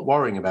you stop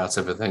worrying about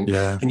everything,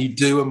 and you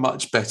do a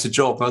much better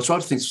job. And I try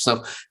to think to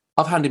myself,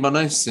 I've handed my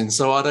notice in,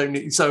 so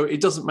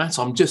it doesn't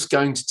matter. I'm just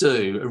going to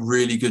do a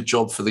really good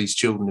job for these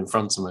children in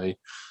front of me.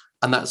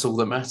 And that's all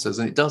that matters.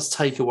 And it does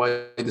take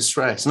away the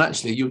stress. And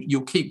actually,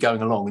 you'll keep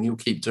going along and you'll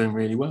keep doing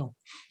really well.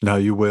 No,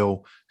 you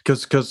will.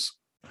 Because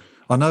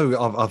I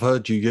know I've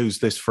heard you use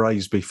this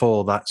phrase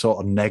before, that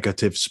sort of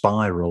negative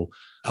spiral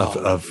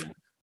of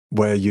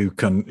where you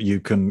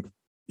can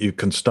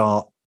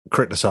start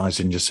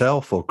criticizing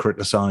yourself or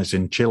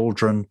criticizing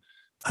children.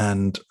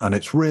 And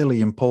it's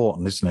really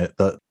important, isn't it,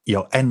 that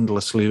you're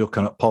endlessly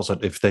looking at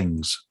positive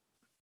things.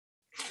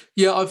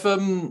 Yeah,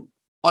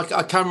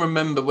 I can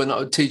remember when I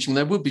was teaching,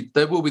 there will be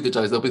the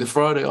days, there'll be the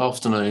Friday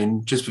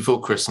afternoon just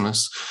before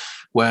Christmas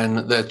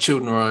when their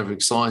children are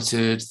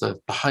overexcited, the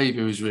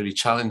behaviour is really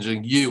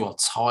challenging, you are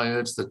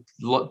tired, the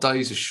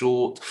days are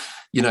short,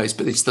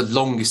 it's the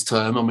longest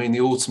term. I mean, the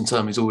autumn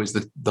term is always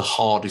the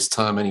hardest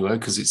term anyway,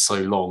 because it's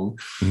so long,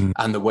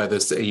 and the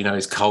weather's,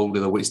 is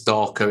colder, it's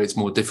darker, it's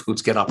more difficult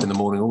to get up in the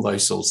morning, all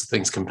those sorts of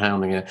things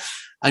compounding it.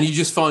 And you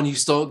just find you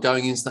start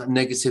going into that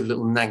negative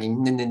little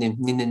nagging,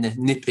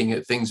 nipping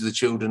at things with the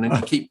children, and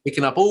you keep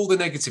picking up all the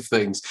negative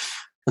things.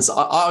 And so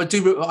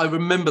I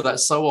remember that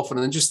so often,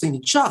 and then just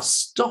thinking,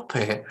 just stop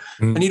it.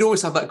 And you'd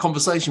always have that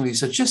conversation with you.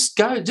 So just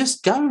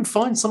go and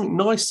find something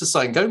nice to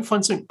say, and go and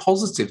find something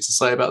positive to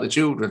say about the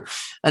children.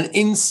 And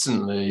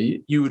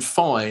instantly you would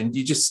find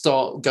you just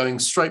start going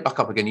straight back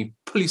up again. You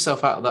pull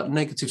yourself out of that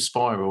negative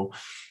spiral,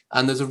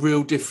 and there's a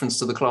real difference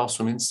to the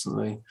classroom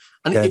instantly.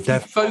 And if you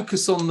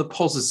focus on the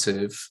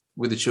positive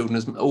with the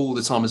children all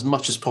the time, as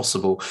much as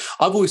possible,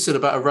 I've always said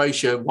about a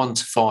ratio of 1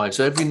 to 5.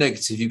 So every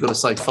negative, you've got to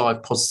say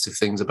 5 positive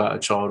things about a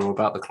child or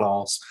about the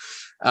class.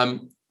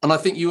 And I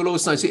think you will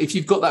always notice, if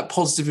you've got that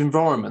positive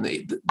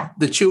environment,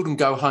 the children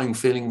go home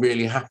feeling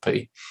really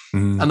happy.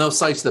 And they'll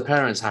say to the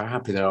parents how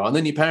happy they are. And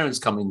then your parents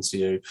come into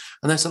you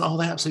and they say, oh,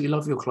 they absolutely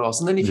love your class.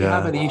 And then if you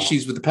have any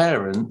issues with the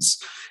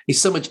parents, it's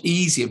so much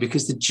easier,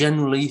 because the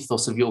general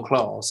ethos of your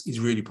class is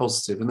really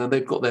positive, and then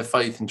they've got their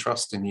faith and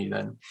trust in you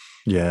then.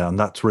 Yeah, and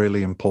that's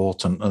really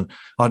important. And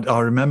I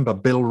remember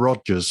Bill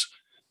Rogers,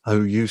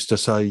 who used to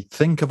say,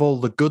 think of all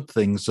the good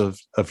things of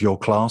your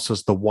class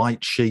as the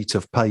white sheet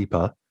of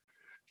paper.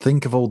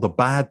 Think of all the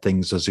bad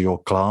things as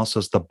your class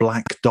as the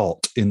black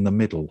dot in the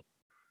middle.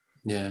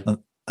 Yeah.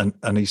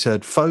 And he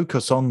said,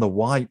 focus on the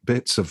white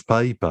bits of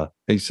paper.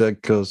 He said,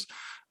 because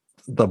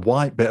the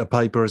white bit of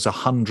paper is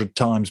 100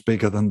 times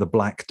bigger than the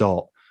black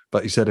dot.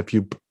 But he said, if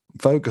you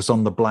focus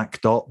on the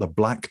black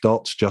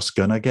dot's just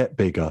going to get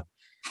bigger.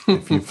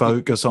 If you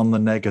focus on the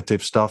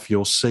negative stuff,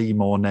 you'll see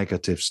more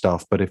negative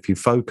stuff. But if you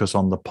focus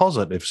on the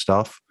positive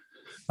stuff,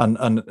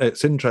 and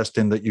it's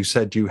interesting that you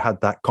said you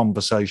had that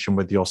conversation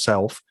with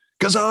yourself,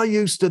 because I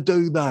used to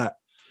do that.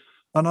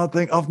 And I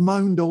think I've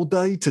moaned all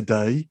day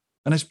today,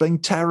 and it's been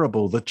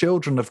terrible. The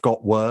children have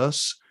got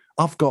worse.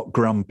 I've got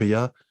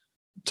grumpier.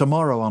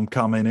 Tomorrow I'm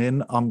coming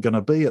in, I'm going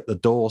to be at the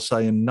door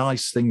saying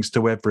nice things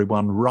to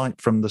everyone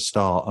right from the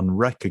start, and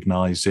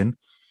recognising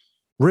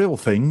real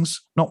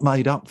things, not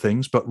made up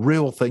things, but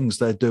real things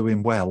they're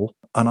doing well.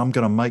 And I'm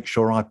going to make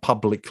sure I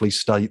publicly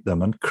state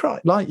them. And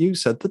like you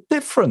said, the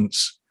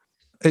difference,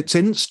 it's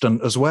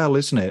instant as well,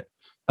 isn't it?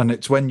 And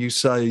it's when you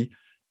say,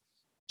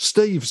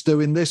 Steve's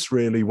doing this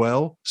really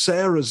well,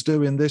 Sarah's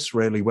doing this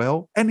really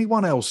well,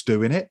 anyone else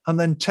doing it? And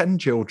then 10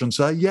 children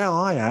say, yeah,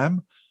 I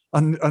am.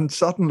 And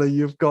suddenly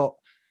you've got,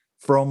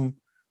 from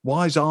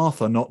why is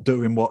Arthur not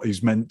doing what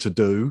he's meant to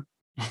do?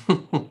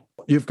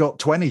 You've got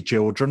 20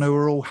 children who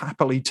are all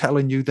happily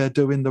telling you they're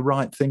doing the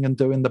right thing and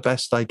doing the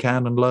best they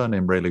can and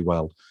learning really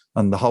well.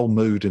 And the whole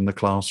mood in the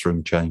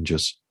classroom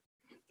changes.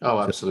 Oh,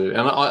 absolutely.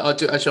 And I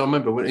do actually, I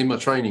remember when in my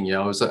training year,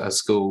 I was at a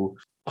school.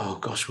 Oh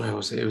gosh, where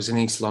was it? It was in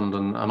East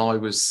London, and I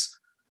must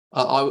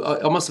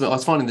admit, I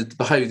was finding the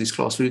behaviour of this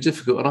class really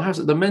difficult. And I have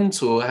the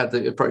mentor had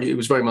the approach. It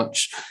was very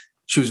much,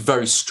 she was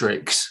very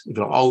strict,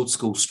 old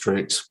school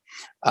strict.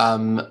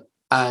 And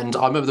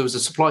I remember there was a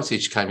supply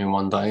teacher came in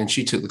one day, and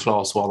she took the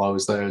class while I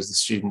was there as the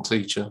student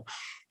teacher.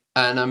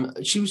 And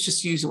she was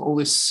just using all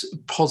this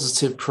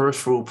positive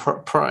peripheral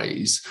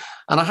praise,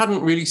 and I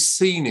hadn't really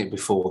seen it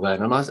before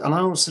then. And I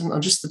all of a sudden, I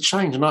just the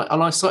change, and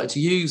I started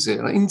to use it,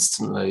 and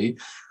instantly,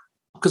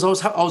 because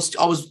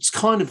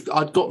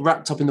I'd got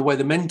wrapped up in the way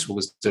the mentor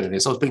was doing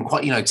it. So I was being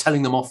quite,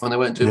 telling them off when they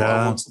weren't doing what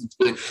I wanted them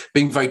to do,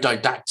 being very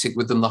didactic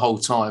with them the whole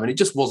time, and it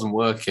just wasn't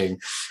working.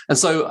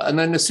 And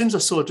then as soon as I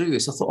saw her do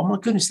this, I thought, oh my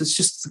goodness, there's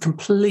just a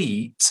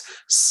complete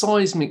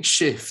seismic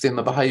shift in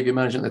the behaviour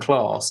management of the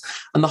class,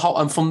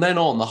 and from then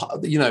on,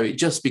 it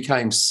just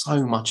became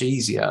so much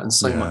easier and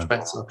so much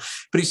better.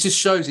 But it just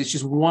shows it's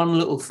just one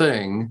little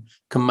thing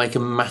can make a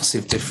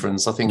massive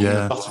difference. I think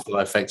the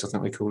butterfly effect, I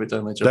think we call it,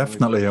 don't they, Jeremy?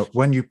 Definitely.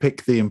 When you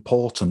pick the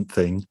important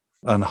thing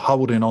and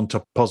holding on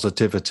to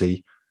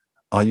positivity,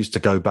 I used to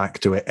go back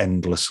to it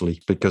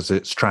endlessly because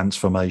it's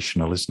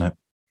transformational, isn't it?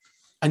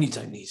 And you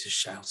don't need to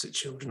shout at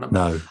children.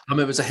 No. I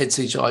remember as a head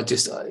teacher, I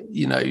just,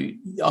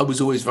 I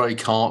was always very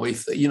calm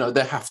with,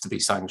 there have to be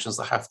sanctions,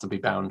 there have to be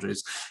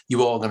boundaries.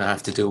 You are going to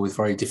have to deal with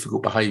very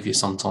difficult behaviour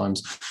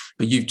sometimes,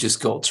 but you've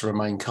just got to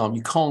remain calm.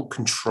 You can't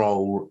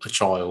control a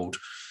child.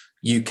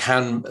 You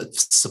can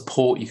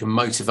support, you can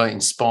motivate,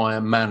 inspire,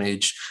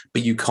 manage,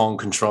 but you can't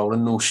control,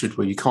 and nor should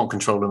we. You can't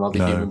control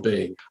another human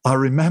being. I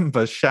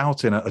remember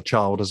shouting at a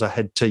child as a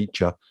head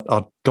teacher.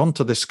 I'd gone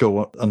to this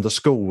school, and the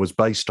school was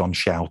based on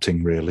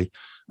shouting, really.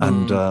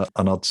 And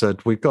I'd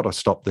said, we've got to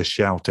stop this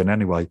shouting.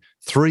 Anyway,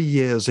 3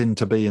 years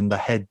into being the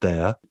head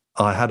there,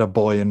 I had a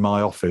boy in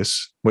my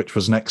office, which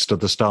was next to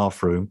the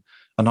staff room,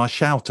 and I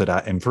shouted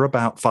at him for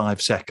about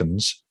 5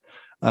 seconds.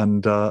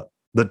 And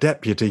the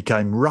deputy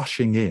came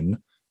rushing in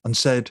and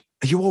said,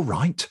 "Are you all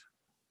right?"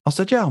 I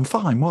said, "Yeah, I'm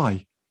fine.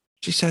 Why?"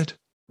 She said,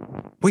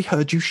 "We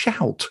heard you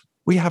shout.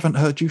 We haven't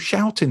heard you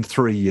shout in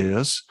 3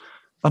 years."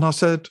 And I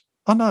said,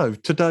 "I know,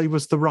 today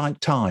was the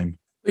right time.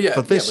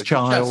 For this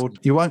child,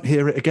 you won't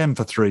hear it again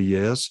for 3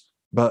 years,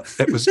 but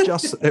it was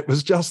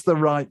just the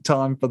right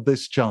time for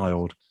this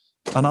child."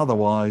 And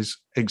otherwise,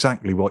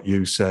 exactly what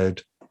you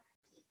said,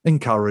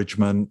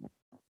 encouragement,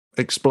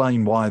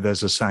 explain why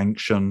there's a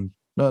sanction,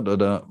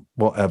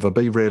 whatever,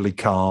 be really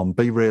calm,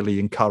 be really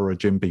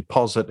encouraging, be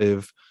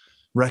positive,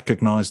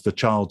 recognise the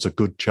child's a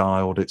good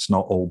child, it's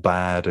not all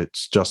bad,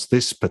 it's just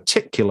this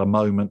particular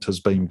moment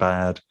has been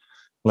bad,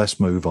 let's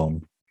move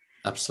on.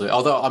 Absolutely.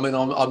 Although,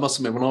 I must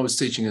admit, when I was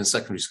teaching in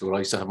secondary school, I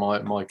used to have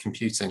my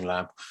computing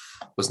lab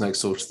was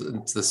next door to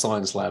the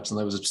science labs, and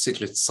there was a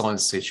particular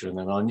science teacher, and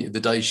then I knew the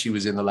day she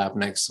was in the lab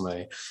next to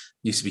me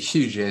used to be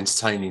hugely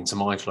entertaining to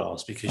my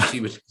class, because she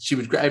would you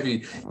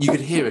could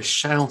hear her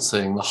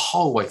shouting the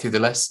whole way through the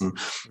lesson.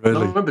 Really?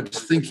 And I remember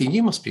just thinking,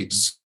 you must be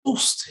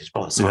exhausted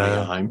by the time you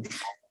get home.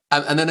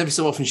 And then every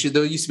so often,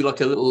 there used to be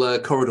like a little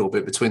corridor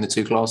bit between the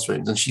two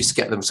classrooms, and she used to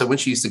get them. So when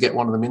she used to get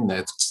one of them in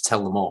there to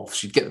tell them off,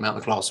 she'd get them out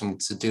of the classroom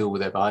to deal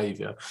with their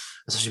behaviour.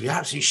 And so she'd be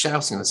absolutely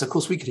shouting. And so, of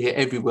course, we could hear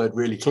every word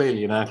really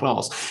clearly in our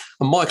class.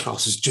 And my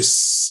class was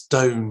just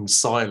stone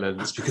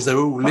silence because they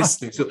were all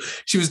listening. So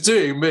she was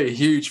doing me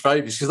huge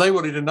favours because they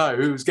wanted to know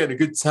who was getting a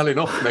good telling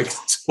off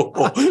next door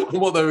and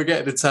what they were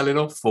getting a telling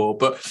off for.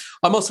 But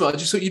I must admit, I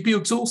just thought you'd be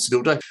exhausted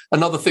all day.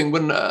 Another thing,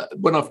 when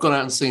I've gone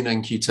out and seen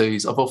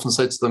NQTs, I've often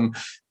said to them,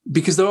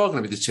 because there are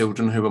going to be the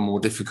children who are more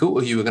difficult,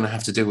 or you are going to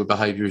have to deal with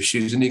behaviour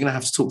issues, and you're going to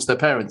have to talk to their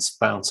parents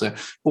about it.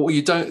 But what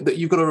you've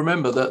got to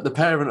remember that the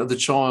parent of the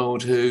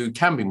child who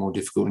can be more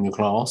difficult in your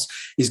class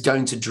is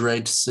going to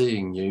dread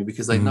seeing you,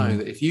 because they know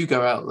that if you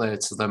go out there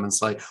to them and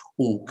say,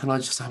 "Oh, can I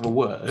just have a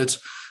word?"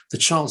 the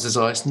chances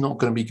are it's not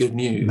going to be good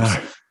news.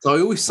 No. So I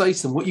always say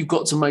to them, what you've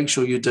got to make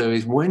sure you do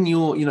is when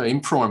you're,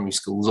 in primary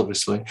schools,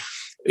 obviously,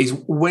 is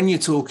when you're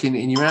talking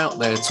and you're out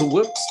there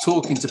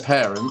talking to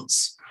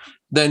parents,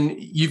 then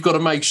you've got to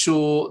make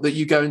sure that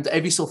you go and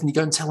every so often you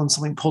go and tell them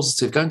something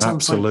positive, go and tell them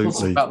something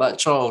positive about that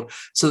child,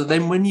 so that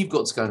then when you've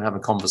got to go and have a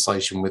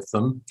conversation with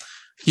them,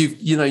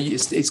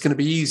 it's going to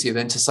be easier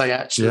then to say,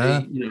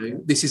 actually,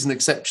 this is an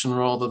exception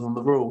rather than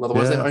the rule.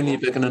 Otherwise, they're only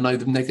ever going to know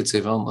the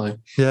negative, aren't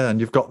they? Yeah, and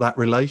you've got that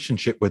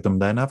relationship with them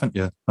then, haven't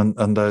you? And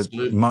they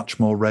Absolutely. Much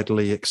more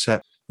readily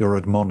accept your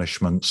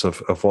admonishments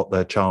of what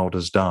their child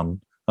has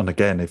done. And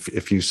again,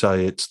 if you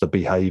say it's the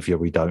behaviour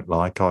we don't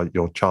like,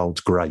 your child's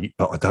great,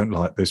 but I don't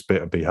like this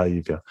bit of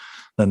behaviour,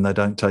 then they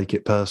don't take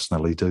it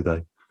personally, do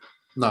they?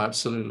 No,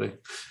 absolutely.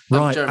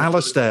 Right, Jeremy,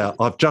 Alistair,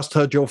 I've just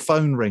heard your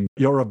phone ring.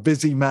 You're a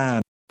busy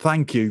man.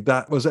 Thank you.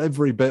 That was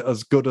every bit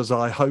as good as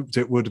I hoped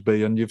it would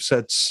be. And you've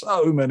said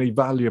so many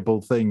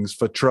valuable things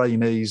for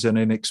trainees and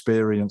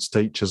inexperienced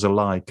teachers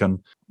alike. And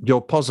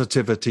your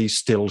positivity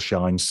still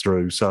shines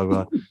through.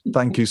 So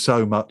thank you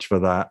so much for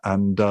that.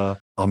 And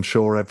I'm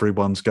sure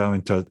everyone's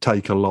going to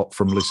take a lot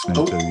from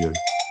listening to you.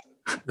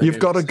 You've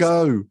got to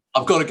go.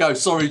 I've got to go.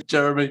 Sorry,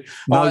 Jeremy.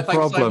 No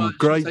problem. So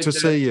great to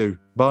see you.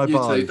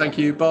 Bye-bye. You too. Thank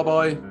you.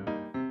 Bye-bye.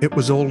 It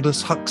was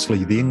Aldous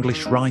Huxley, the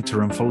English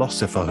writer and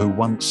philosopher, who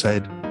once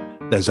said,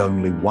 "There's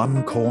only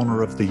one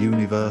corner of the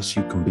universe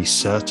you can be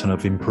certain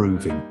of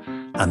improving,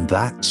 and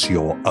that's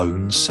your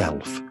own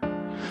self."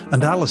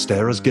 And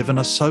Alistair has given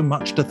us so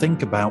much to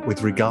think about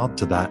with regard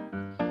to that,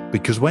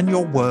 because when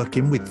you're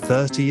working with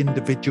 30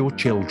 individual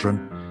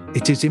children,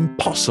 it is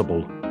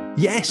impossible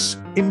Yes,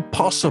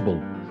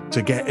 impossible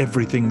to get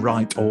everything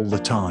right all the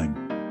time.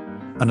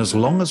 And as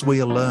long as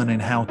we are learning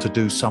how to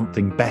do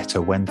something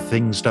better when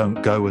things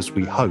don't go as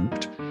we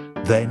hoped,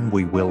 then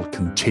we will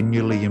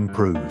continually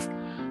improve.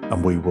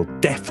 And we will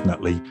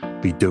definitely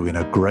be doing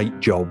a great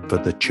job for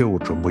the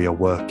children we are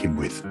working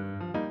with.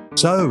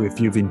 So if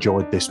you've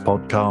enjoyed this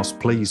podcast,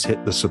 please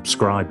hit the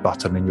subscribe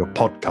button in your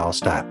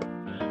podcast app.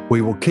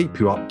 We will keep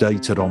you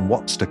updated on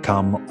what's to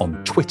come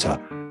on Twitter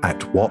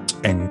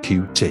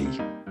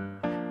 @WhatNQT.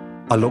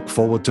 I look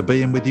forward to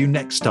being with you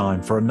next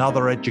time for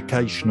another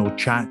educational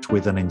chat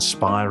with an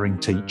inspiring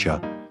teacher.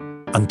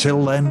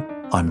 Until then,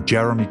 I'm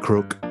Jeremy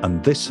Crook,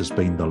 and this has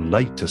been the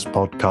latest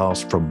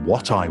podcast from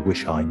What I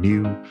Wish I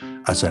Knew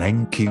as an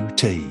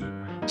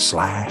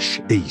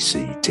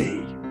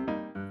NQT/ECT.